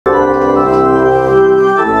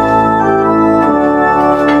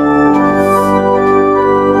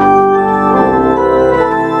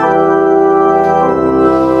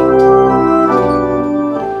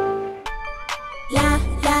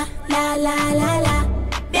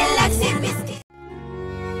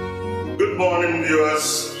morning,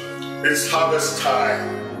 viewers. It's harvest time,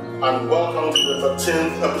 and welcome to the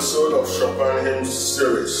 13th episode of Chopin Hymns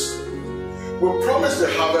series. We promised the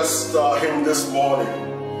harvest hymn this morning,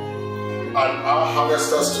 and our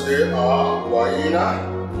harvesters today are Wanyinna,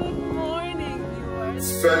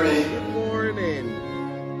 Femi,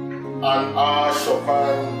 and our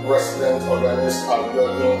Chopin resident organist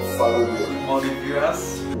Arifeyan. Morning,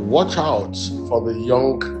 viewers. Watch out for the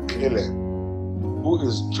young Caleb, who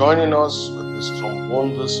is joining us with his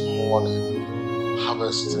trombone this morning,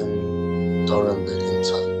 harvesting during the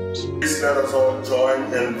interlude. Please let us all join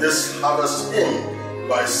in this harvest hymn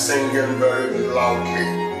by singing very loudly.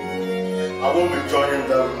 I will be joining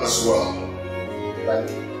them as well.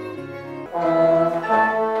 Thank you.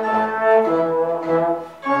 Thank you.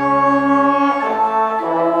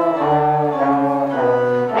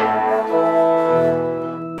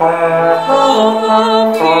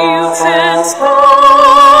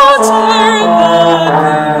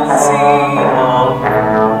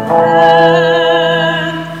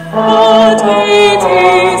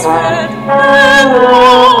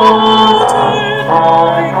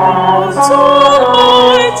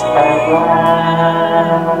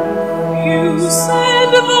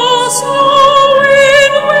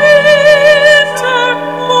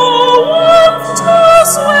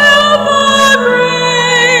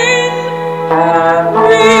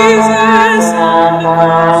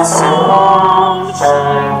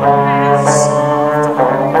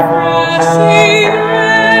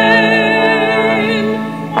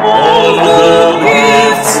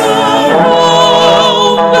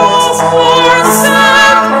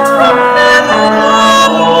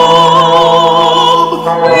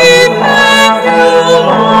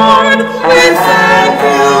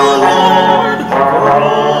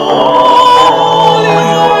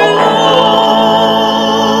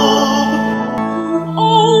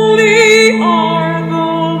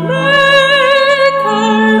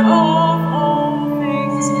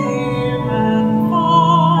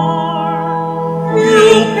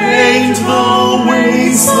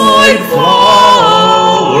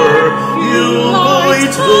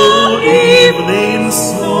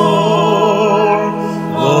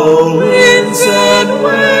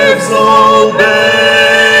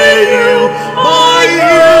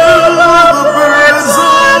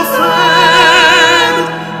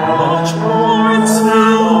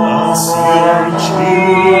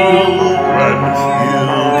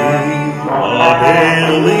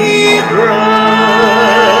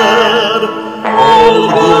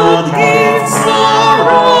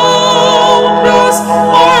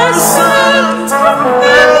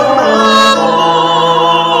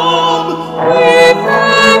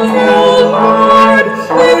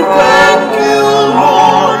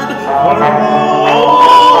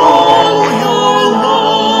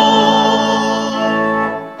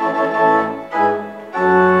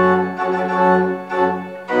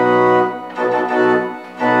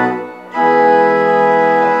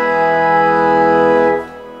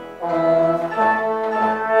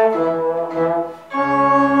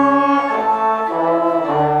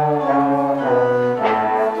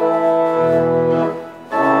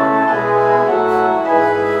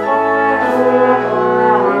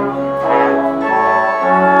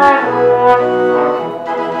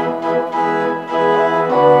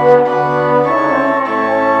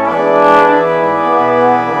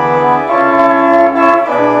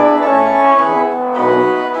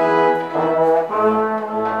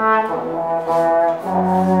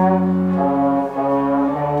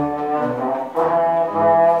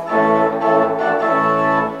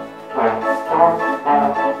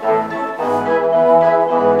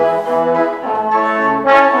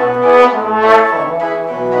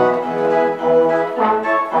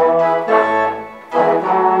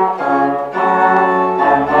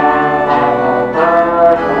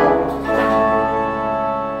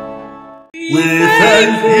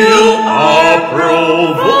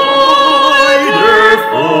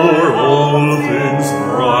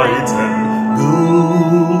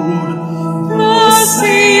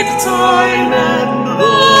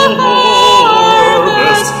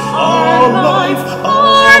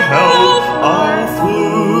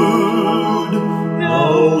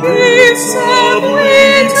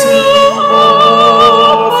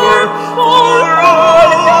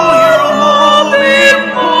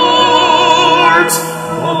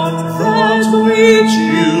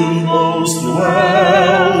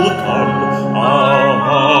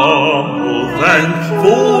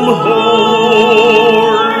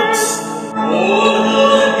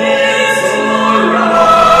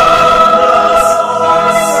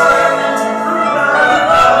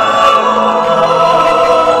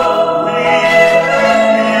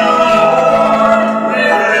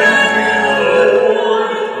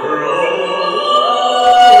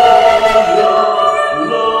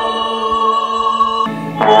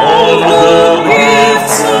 All the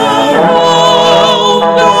gifts around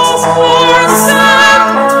us are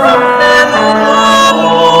sent from heaven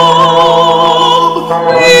above.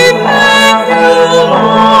 We thank you,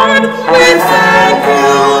 Lord. We thank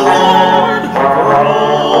you, Lord, for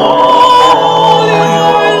all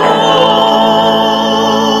your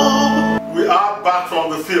love. We are back from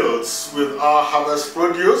the fields with our harvest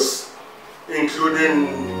produce, including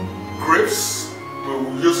grapes we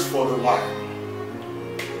will use for the wine.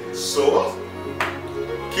 So,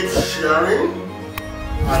 keep sharing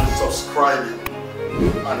and subscribing,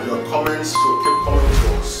 and your comments will keep coming to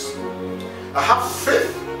us. I have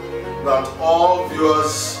faith that all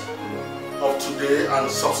viewers of today and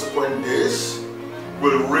subsequent days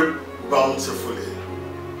will reap bountifully,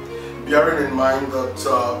 bearing in mind that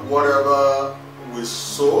whatever we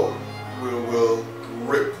sow, we will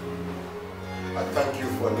reap. I thank you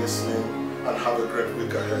for listening and have a great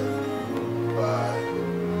week ahead. Bye.